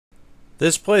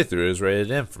This playthrough is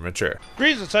rated M for mature.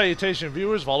 Greetings and salutations,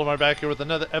 viewers. Vauldemare back here with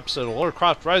another episode of Lara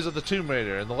Croft: Rise of the Tomb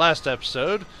Raider. In the last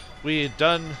episode, we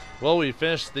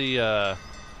finished the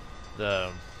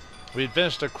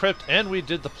crypt and we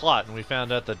did the plot, and we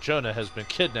found out that Jonah has been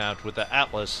kidnapped with the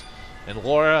Atlas, and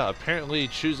Laura, apparently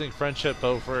choosing friendship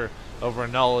over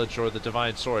knowledge or the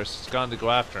divine source, has gone to go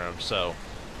after him. So,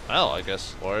 well, I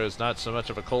guess Laura is not so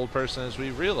much of a cold person as we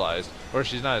realized, or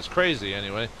she's not as crazy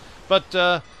anyway.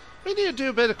 But we need to do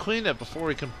a bit of cleanup before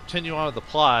we continue on with the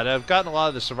plot. I've gotten a lot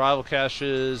of the survival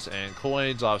caches and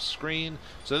coins off screen,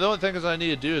 so the only thing I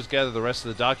need to do is gather the rest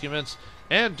of the documents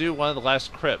and do one of the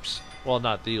last crypts. Well,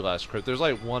 not the last crypt. There's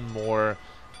like one more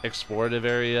explorative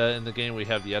area in the game we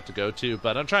have yet to go to,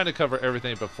 but I'm trying to cover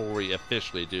everything before we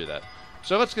officially do that.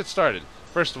 So let's get started.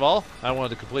 First of all, I wanted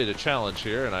to complete a challenge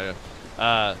here, and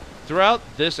throughout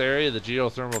this area, the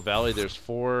geothermal valley, there's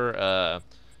 4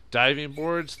 diving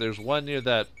boards. There's one near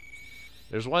the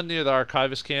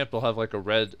archivist camp. They'll have like a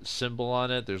red symbol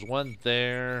on it. There's one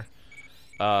there.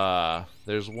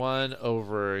 There's one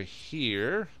over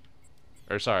here.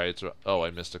 Or sorry, I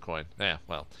missed a coin. Yeah,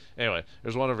 well, anyway,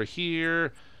 there's one over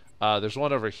here. There's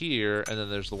one over here, and then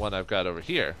there's the one I've got over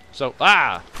here. So,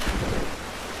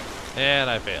 and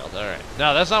I failed. All right.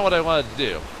 Now that's not what I wanted to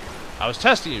do. I was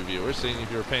testing you, viewers, seeing if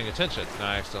you were paying attention. Now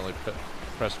I accidentally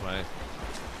pressed my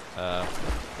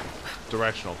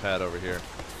directional pad over here.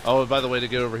 Oh, and by the way, to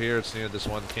get over here, it's near this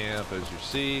one camp, as you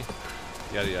see.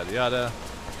 Yada, yada, yada.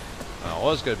 I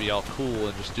was going to be all cool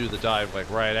and just do the dive, like,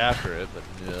 right after it, but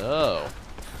no.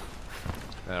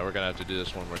 We're going to have to do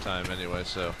this one more time anyway,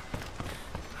 so.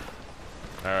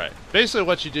 Alright. Basically,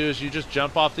 what you do is you just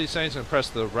jump off these things and press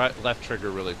the left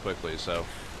trigger really quickly, so.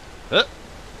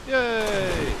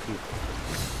 Yay!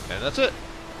 And that's it.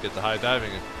 Get the high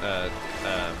diving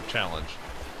challenge.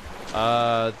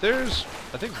 There's,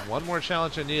 I think, one more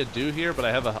challenge I need to do here, but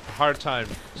I have a hard time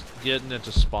getting it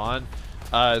to spawn.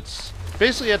 It's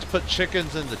basically you have to put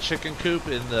chickens in the chicken coop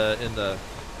in the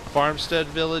farmstead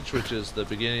village, which is the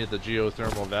beginning of the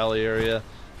geothermal valley area,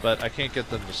 but I can't get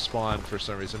them to spawn for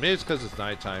some reason. Maybe it's because it's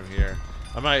nighttime here.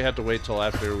 I might have to wait till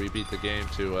after we beat the game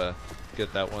to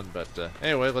get that one, but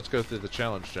anyway, let's go through the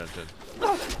challenge dungeon.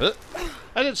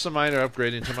 I did some minor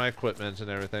upgrading to my equipment and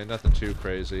everything, nothing too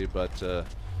crazy, but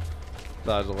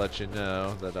thought to let you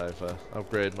know that I've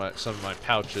upgraded some of my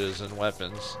pouches and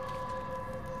weapons.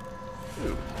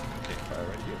 Ooh, campfire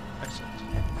right here. Excellent.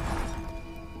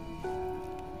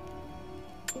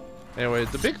 Anyway,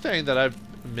 the big thing that I'm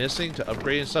missing to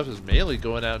upgrading stuff is mainly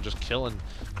going out and just killing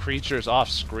creatures off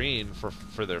screen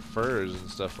for their furs and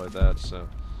stuff like that. So,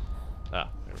 there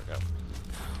we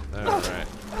go. All right.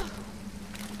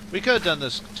 We could have done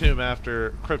this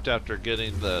crypt after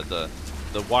getting the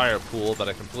wire pool, but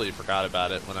I completely forgot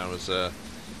about it when I was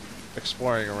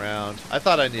exploring around. I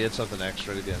thought I needed something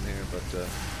extra to get in here, but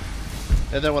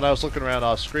and then when I was looking around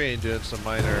off screen doing some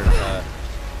minor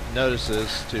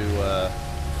notices to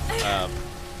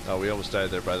oh, we almost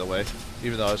died there, by the way,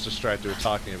 even though I was distracted with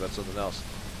talking about something else.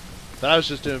 But I was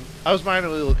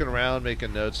minorly looking around,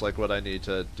 making notes like what I need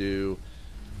to do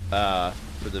for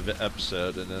the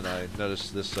episode, and then I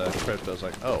noticed this crypt. I was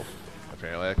like, oh,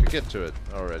 apparently I could get to it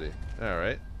already.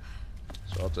 Alright.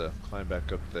 So I'll have to climb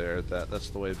back up there. That's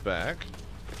the way back.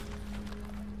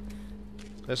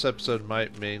 This episode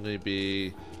might mainly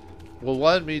be, well,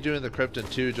 1, me doing the crypt, and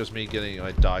 2, just me getting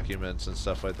like documents and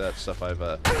stuff like that, stuff I've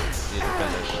need to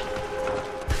finish.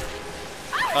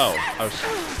 Oh, I was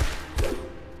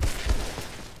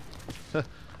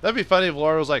that'd be funny if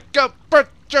Laura was like, go, Bert,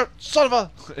 son of a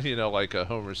you know, like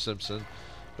Homer Simpson.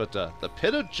 But the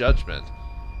Pit of Judgment.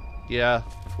 Yeah,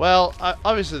 well,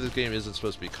 obviously this game isn't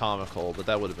supposed to be comical, but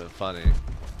that would have been funny.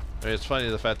 I mean, it's funny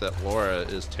the fact that Laura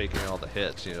is taking all the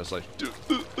hits, you know, it's like,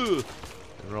 and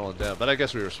rolling down. But I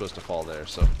guess we were supposed to fall there,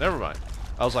 so never mind.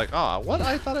 I was like, what?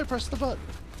 I thought I pressed the button.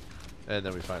 And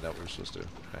then we find out we were supposed to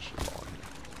actually fall in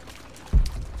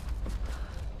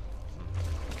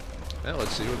here. Now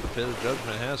let's see what the Pit of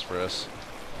Judgment has for us.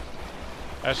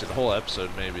 Actually, the whole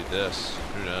episode may be this.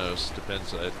 Who knows?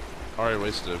 Depends. I already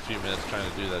wasted a few minutes trying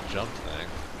to do that jump thing.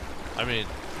 I mean,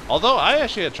 although I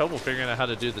actually had trouble figuring out how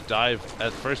to do the dive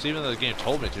at first, even though the game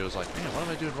told me to. I was like, man, what am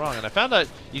I doing wrong? And I found out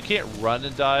you can't run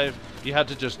and dive. You have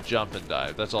to just jump and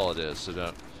dive. That's all it is. So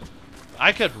don't.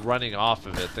 I kept running off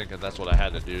of it, thinking that's what I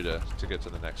had to do to get to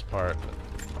the next part.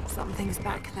 But something's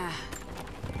back there.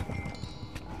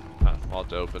 I'll have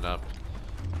to open up.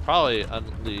 Probably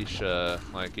unleash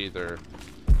like either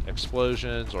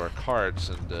explosions or carts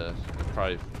and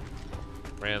probably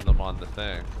ram them on the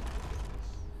thing.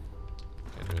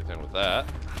 Can't do anything with that.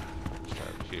 Let's try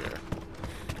it here.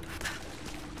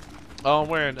 Oh, I'm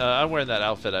wearing that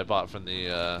outfit I bought from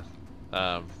the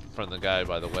guy,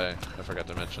 by the way. I forgot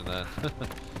to mention that.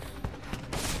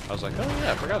 I was like, oh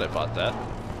yeah, I forgot I bought that.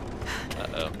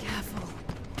 Uh-oh. Careful.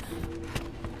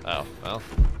 Oh, well.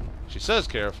 She says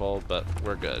careful, but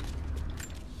we're good.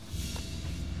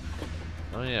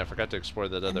 Oh yeah, I forgot to explore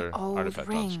that other artifact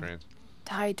on screen.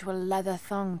 Tied to a leather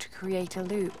thong to create a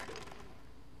loop.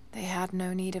 They had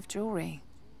no need of jewelry.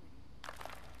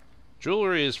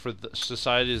 Jewelry is for the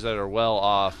societies that are well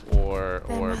off or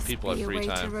people have free time. There must be a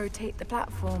way to rotate the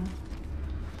platform.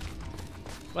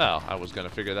 Well, I was going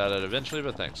to figure that out eventually,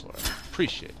 but thanks, Laura.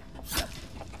 Appreciate it.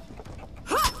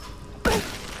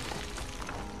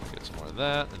 Get some more of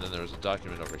that, and then there was a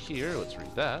document over here. Let's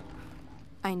read that.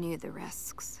 I knew the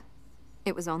risks.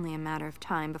 It was only a matter of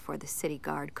time before the city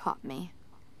guard caught me.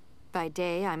 By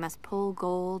day, I must pull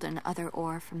gold and other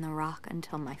ore from the rock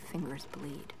until my fingers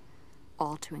bleed,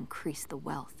 all to increase the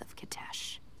wealth of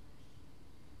Kitezh.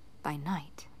 By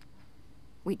night,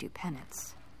 we do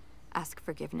penance, ask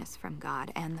forgiveness from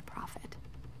God and the Prophet.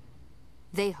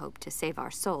 They hope to save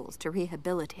our souls, to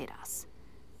rehabilitate us.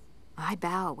 I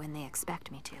bow when they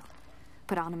expect me to,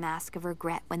 put on a mask of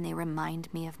regret when they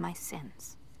remind me of my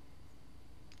sins.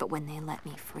 But when they let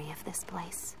me free of this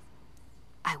place,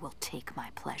 I will take my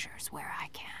pleasures where I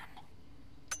can.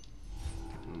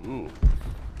 Ooh.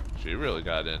 She really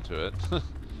got into it.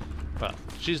 Well,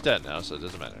 she's dead now, so it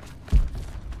doesn't matter.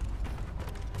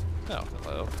 Oh,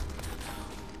 hello.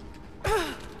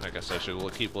 I guess I should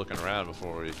keep looking around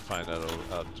before we find out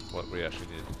what we actually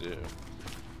need to do.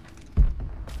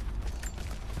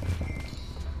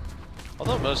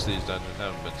 Although most of these dungeons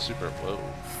haven't been super... Whoa.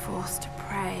 Forced to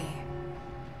pray.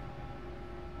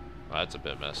 Well, that's a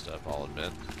bit messed up, I'll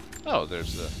admit. Oh,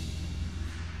 there's the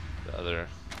other...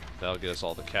 That'll get us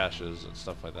all the caches and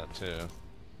stuff like that, too.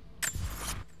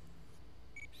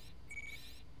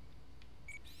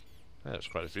 Yeah, there's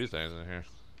quite a few things in here.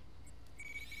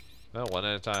 Well, one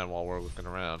at a time while we're looking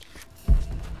around.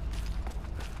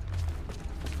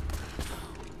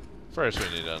 First, we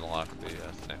need to unlock the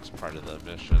next part of the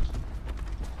mission.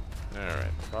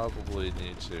 Alright, probably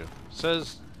need to...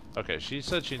 Says... Okay, she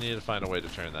said she needed to find a way to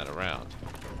turn that around.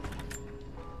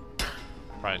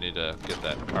 Probably need to get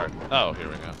that cart. Oh, here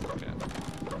we go. Okay.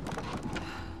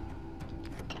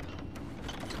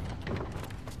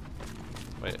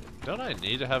 Wait, don't I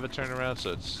need to have it turn around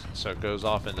so it goes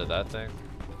off into that thing?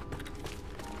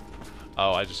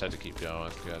 Oh, I just had to keep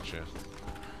going. Gotcha.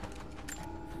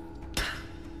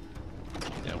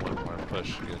 Yeah, one more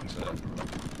push to get to...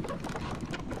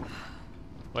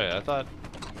 Wait, I thought...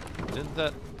 Didn't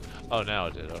that... Oh, now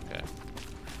it did. Okay.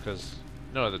 Because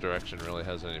no other direction really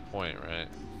has any point, right?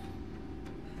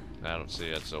 I don't see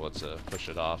it, so let's push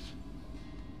it off.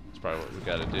 That's probably what we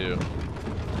got to do.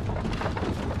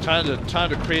 Time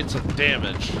to create some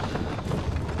damage.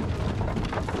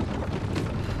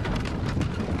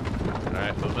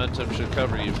 Alright, momentum should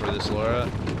cover you for this, Laura.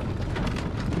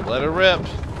 Let her rip!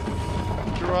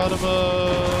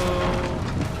 Geronimo!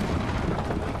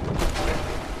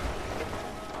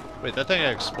 Wait, that thing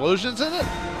had explosions in it?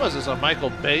 What is this, a Michael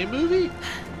Bay movie?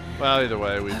 Well, either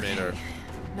way, we made our...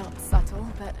 Not subtle,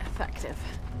 but effective.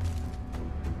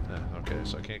 Okay,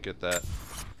 so I can't get that.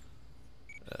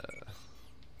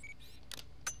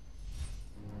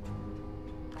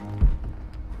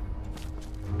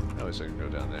 At least I can go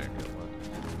down there and get one.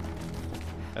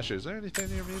 Actually, is there anything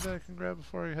near me that I can grab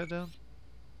before I head down?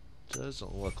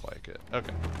 Doesn't look like it.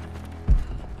 Okay.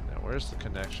 Now, where's the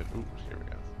connection? Ooh, here we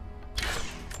go.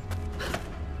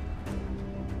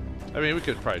 I mean, we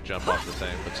could probably jump off the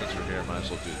thing, but since we're here, might as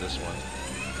well do this one.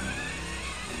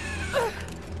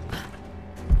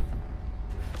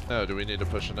 Oh, do we need to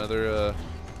push another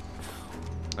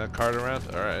cart around?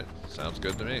 Alright, sounds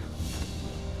good to me.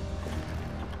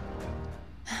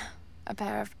 A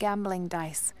pair of gambling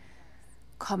dice.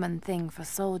 Common thing for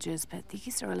soldiers, but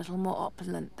these are a little more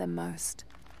opulent than most.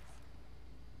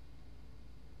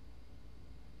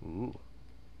 Ooh.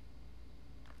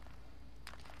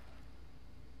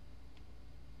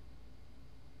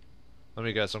 Let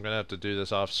me guess, I'm gonna have to do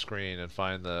this off screen and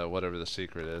find the whatever the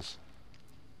secret is.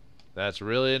 That's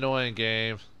really annoying,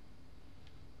 game.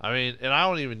 I mean, and I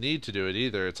don't even need to do it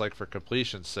either. It's like for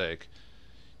completion's sake.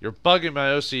 You're bugging my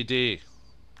OCD.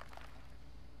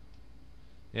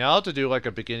 Yeah, I'll have to do like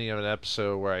a beginning of an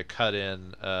episode where I cut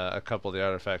in a couple of the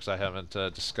artifacts I haven't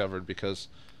discovered because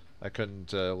I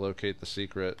couldn't locate the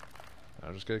secret.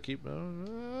 I'm just gonna keep...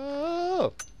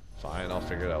 Oh! Fine, I'll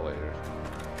figure it out later.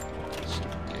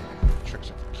 Stupid game.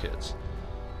 Tricks are for kids.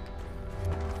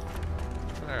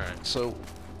 Alright, so...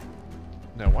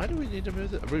 Now, why do we need to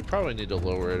move it? We probably need to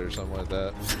lower it or something like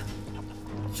that.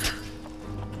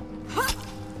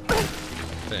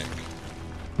 think.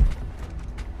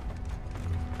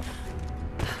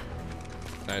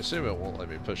 I assume it won't let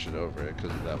me push it over it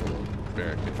because of that little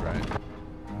barricade, right?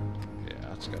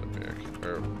 Yeah, it's got a barricade,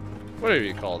 or whatever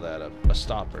you call that, a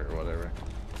stopper or whatever.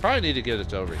 Probably need to get it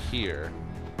to over here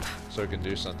so we can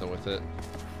do something with it.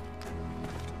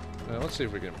 Let's see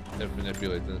if we can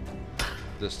manipulate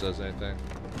this does anything.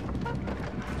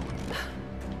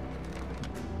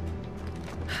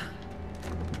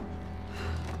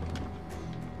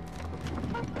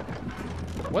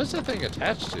 What is that thing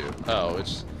attached to? Oh,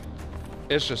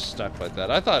 it's just stuck like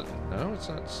that. I thought, no, it's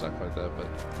not stuck like that, but...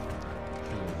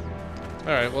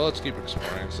 Alright, well, let's keep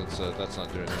exploring since that's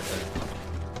not doing anything.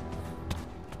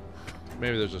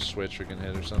 Maybe there's a switch we can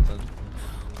hit or something.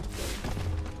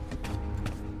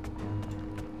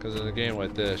 Because in a game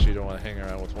like this, you don't want to hang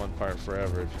around with one part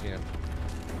forever if you can't.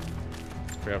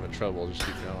 If you're having trouble, just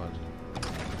keep going.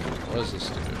 What does this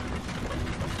do?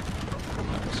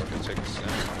 I guess I can take this down.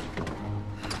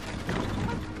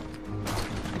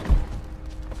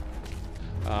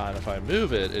 And if I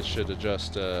move it, it should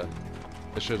adjust, it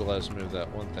should let us move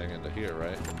that one thing into here,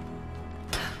 right?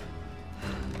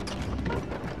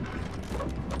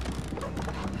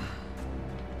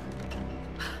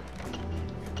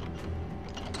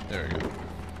 There we go.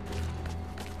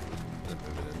 Then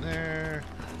move it in there.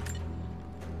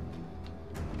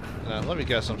 Now, let me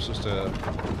guess, I'm supposed to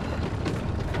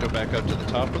go back up to the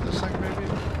top of this thing, maybe?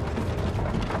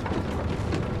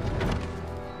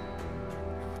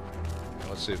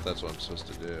 Let's see if that's what I'm supposed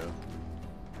to do.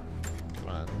 Come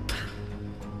on.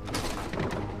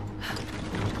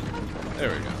 There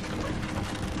we go.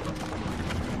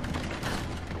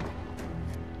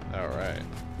 Alright.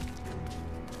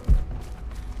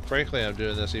 Frankly, I'm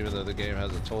doing this even though the game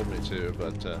hasn't told me to,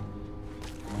 but,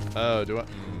 oh, do I... Is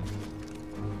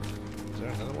there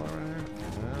another one right here?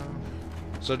 No.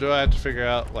 So do I have to figure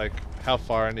out, like, how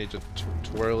far I need to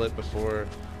twirl it before,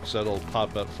 so it'll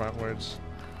pop up frontwards?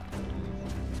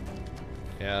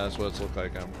 Yeah, that's what it's looks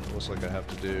like I have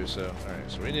to do, so, alright,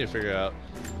 so we need to figure out,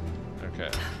 okay,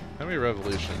 how many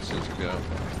revolutions does it go?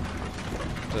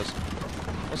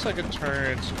 Looks like it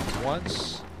turns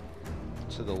once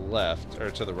to the left, or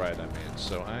to the right, I mean,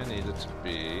 so I need it to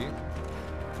be,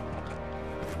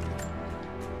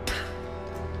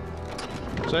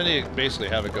 so I need to basically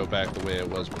have it go back the way it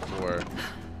was before.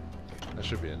 That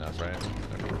should be enough, right?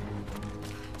 Okay.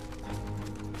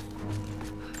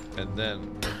 And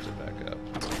then lift it back up.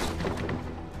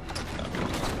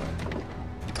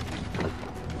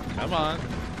 Come on.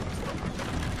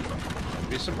 Don't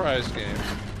be surprised, game.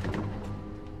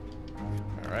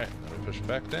 Alright, let me push it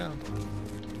back down.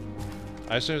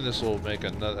 I assume this will make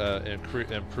another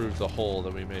improve the hole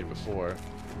that we made before.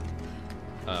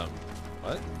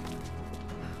 What?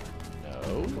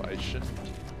 No, I shouldn't.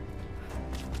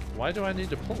 Why do I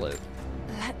need to pull it?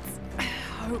 Let's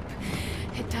hope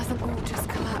it doesn't all just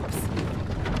collapse.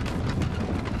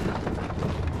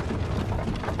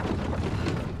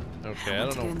 Okay, I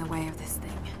don't know. Get in the way of this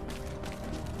thing.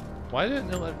 Why didn't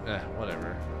it let?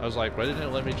 Whatever. I was like, why didn't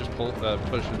it let me just pull,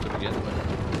 push it to begin with?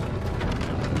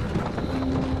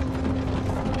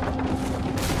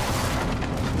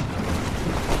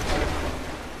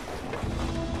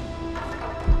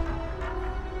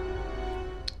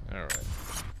 All right.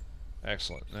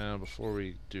 Excellent. Now, before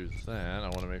we do that, I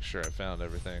want to make sure I found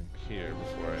everything here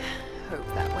before I. Hope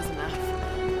that was enough.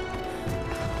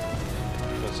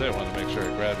 Let's say I want to make sure I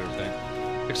grabbed everything.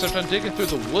 Except I'm digging through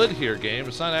the wood here, game.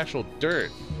 It's not actual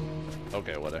dirt.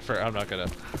 Okay, whatever. I'm not gonna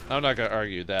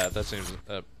argue that. That seems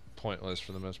pointless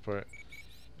for the most part.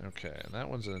 Okay, and that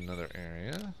one's in another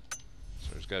area.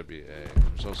 So there's got to be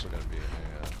there's also going to be a. I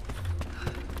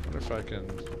wonder if I can.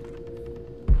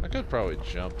 I could probably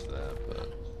jump that,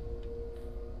 but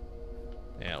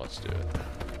yeah, let's do it.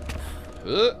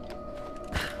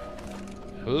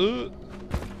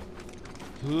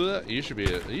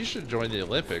 You should join the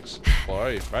Olympics.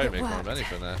 Well, you probably make more money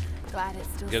from that. Glad it's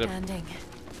still standing.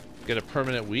 Get a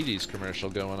permanent Wheaties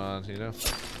commercial going on, you know?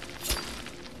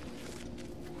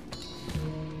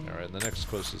 Alright, the next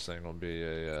closest thing will be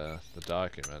the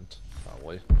document,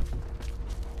 probably.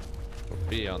 It'll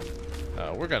be on...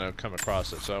 we're gonna come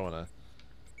across it, so I wanna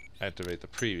activate the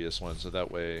previous one, so that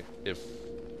way, if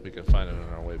we can find it on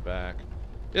our way back.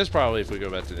 It's probably, if we go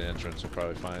back to the entrance, we'll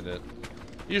probably find it.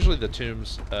 Usually the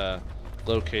tombs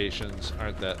locations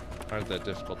aren't that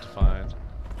difficult to find,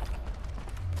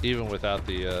 even without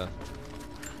the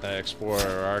Explorer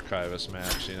or Archivist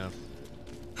maps, you know.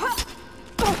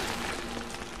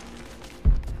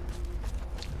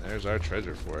 There's our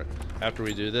treasure for it. After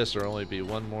we do this, there'll only be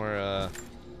one more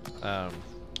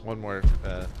one more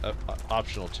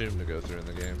optional tomb to go through in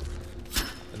the game.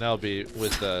 And that'll be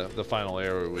with the final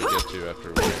area we get to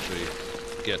after we actually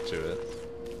get to it.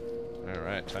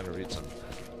 Alright, time to read some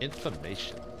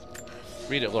information.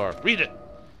 Read it, Laura. Read it!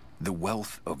 The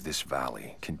wealth of this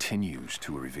valley continues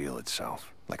to reveal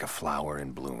itself like a flower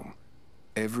in bloom.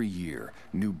 Every year,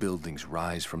 new buildings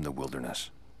rise from the wilderness.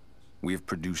 We have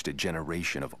produced a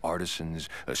generation of artisans,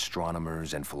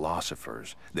 astronomers, and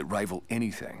philosophers that rival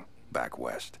anything back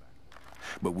west.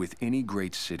 But with any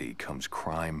great city comes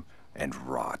crime and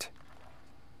rot.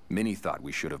 Many thought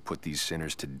we should have put these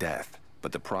sinners to death,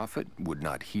 but the prophet would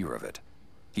not hear of it.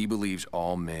 He believes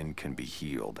all men can be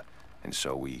healed, and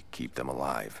so we keep them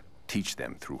alive, teach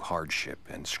them through hardship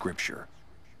and scripture.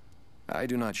 I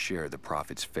do not share the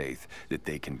prophet's faith that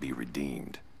they can be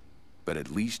redeemed, but at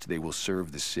least they will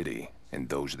serve the city and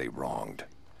those they wronged.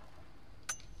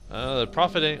 The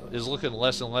prophet is looking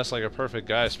less and less like a perfect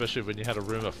guy, especially when you had a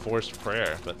room of forced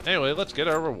prayer. But anyway, let's get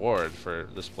our reward for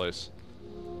this place.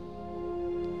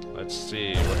 Let's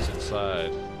see what's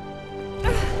inside.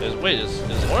 Wait, is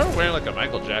Laura wearing like a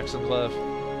Michael Jackson glove?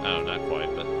 Oh, not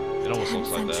quite, but it almost looks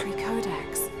like that. 10th century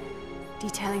codex,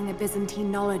 detailing the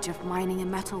Byzantine knowledge of mining and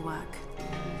metalwork.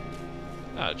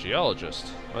 Ah, geologist.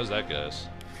 What does that get us?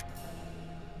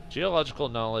 Geological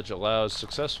knowledge allows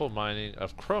successful mining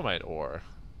of chromite ore.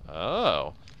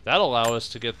 Oh, that'll allow us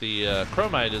to get the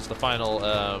chromite is the final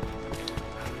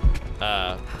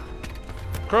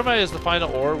chromite is the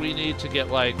final ore we need to get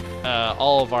like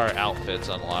all of our outfits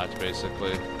unlocked,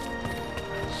 basically.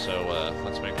 So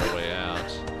let's make our way out.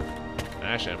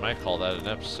 Actually, I might call that an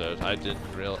episode. I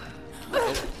didn't realize.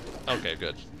 Oh, okay,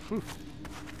 good. Whew.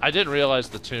 I didn't realize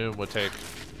the tomb would take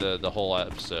the whole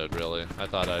episode. Really, I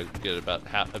thought I'd get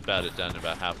about it done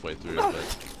about halfway through. But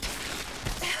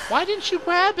why didn't you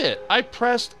grab it? I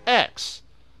pressed X.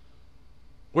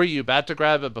 Were you about to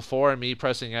grab it before, and me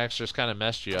pressing X just kind of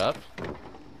messed you up?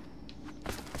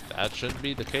 That shouldn't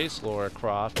be the case, Lara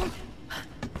Croft.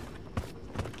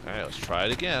 Alright, let's try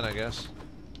it again, I guess.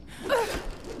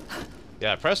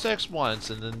 Yeah, I pressed X once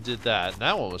and then did that, and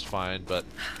that one was fine, but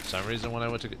for some reason when I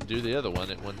went to do the other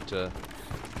one, it wouldn't,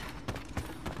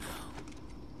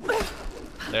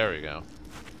 There we go.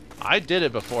 I did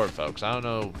it before, folks. I don't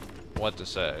know what to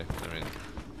say. I mean...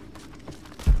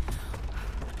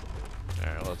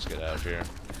 Alright, let's get out of here.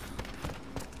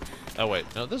 Oh, wait.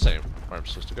 No, this ain't where I'm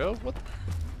supposed to go. What?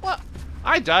 What?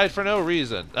 I died for no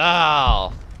reason.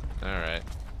 Oh! Alright.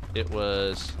 It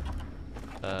was...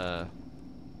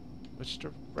 Which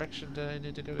direction did I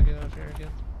need to go to get out of here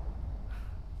again?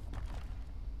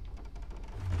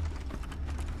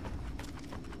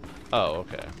 Oh,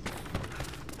 okay.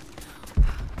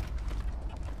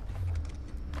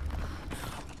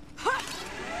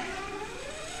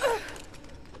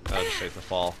 I'll just take the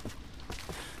fall.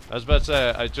 I was about to say,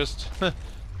 I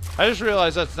just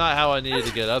realized that's not how I needed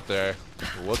to get up there.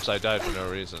 Whoops, I died for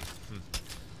no reason.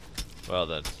 Well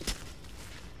then.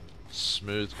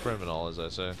 Smooth criminal, as I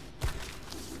say.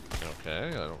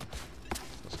 Okay,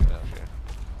 let's get out of here.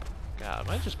 God,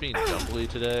 am I just being jumbly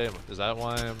today? Is that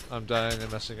why I'm dying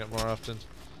and messing up more often?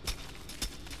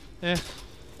 Eh.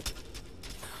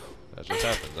 That just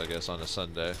happens, I guess, on a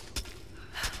Sunday.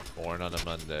 Born on a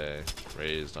Monday,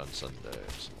 raised on Sunday, or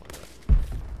something like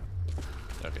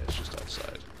that. Okay, it's just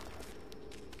outside.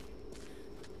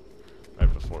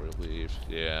 Right before we leave.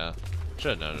 Yeah.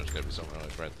 Should have known there was going to be somewhere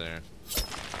like right there.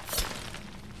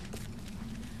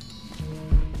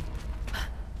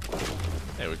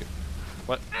 Hey, we can...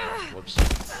 What? Whoops.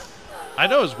 I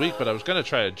know it's weak, but I was going to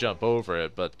try to jump over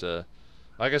it, but,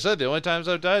 like I said, the only times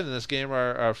I've died in this game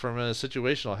are from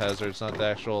situational hazards, not the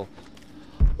actual...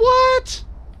 What?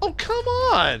 Oh, come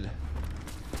on!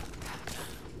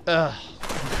 Ugh.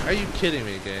 Are you kidding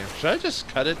me, game? Should I just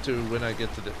cut it to when I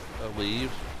get to the,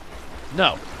 leave?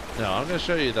 No. No, I'm going to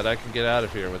show you that I can get out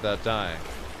of here without dying.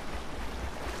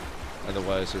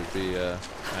 Otherwise, it would be, I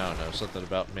don't know, something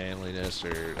about manliness,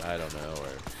 or, I don't know, or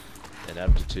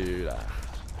ineptitude.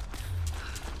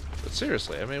 But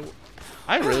seriously, I mean,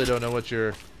 I really don't know what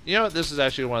you're... You know what, this is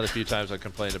actually one of the few times I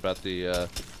complained about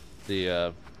the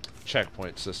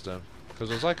checkpoint system. Because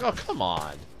I was like, oh, come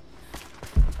on.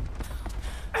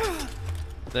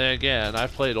 Then again,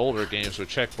 I've played older games where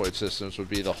checkpoint systems would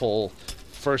be the whole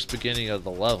first beginning of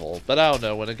the level. But I don't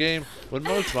know, when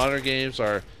most modern games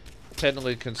are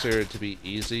technically considered to be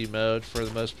easy mode for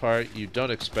the most part, you don't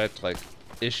expect, like,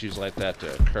 issues like that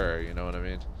to occur, you know what I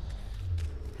mean?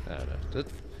 I don't know.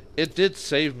 It did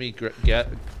save me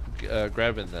grabbing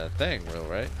the thing, real,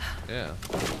 right? Yeah.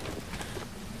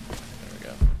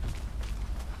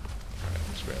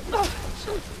 Grab it. Let's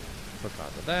hook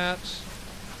onto that.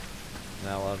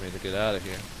 Now allow me to get out of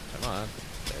here. Come on.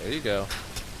 There you go.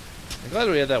 I'm glad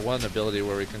we had that one ability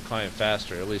where we can climb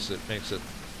faster. At least it makes it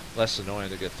less annoying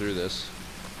to get through this.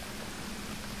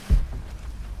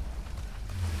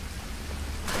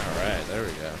 Alright, there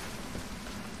we go.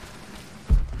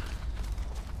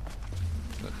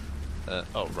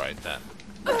 Oh, right, that.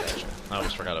 Gotcha. I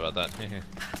almost forgot about that.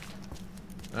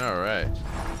 Alright.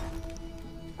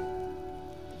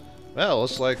 Well,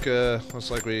 looks like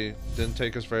we didn't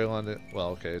take us very long to... Well,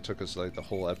 okay, it took us like the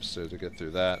whole episode to get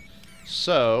through that.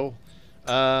 So,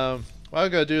 what I'm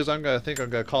going to do is I'm going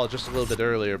to call it just a little bit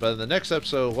earlier, but in the next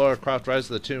episode, Lara Croft Rise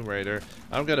of the Tomb Raider,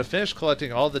 I'm going to finish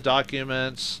collecting all the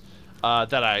documents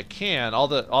that I can, all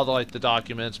the like the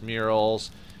documents,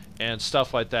 murals, and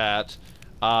stuff like that.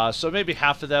 So maybe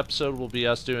half of the episode will be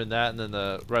us doing that, and then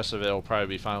the rest of it will probably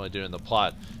be finally doing the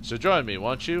plot. So join me,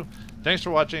 won't you? Thanks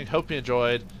for watching, hope you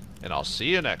enjoyed, and I'll see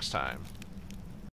you next time.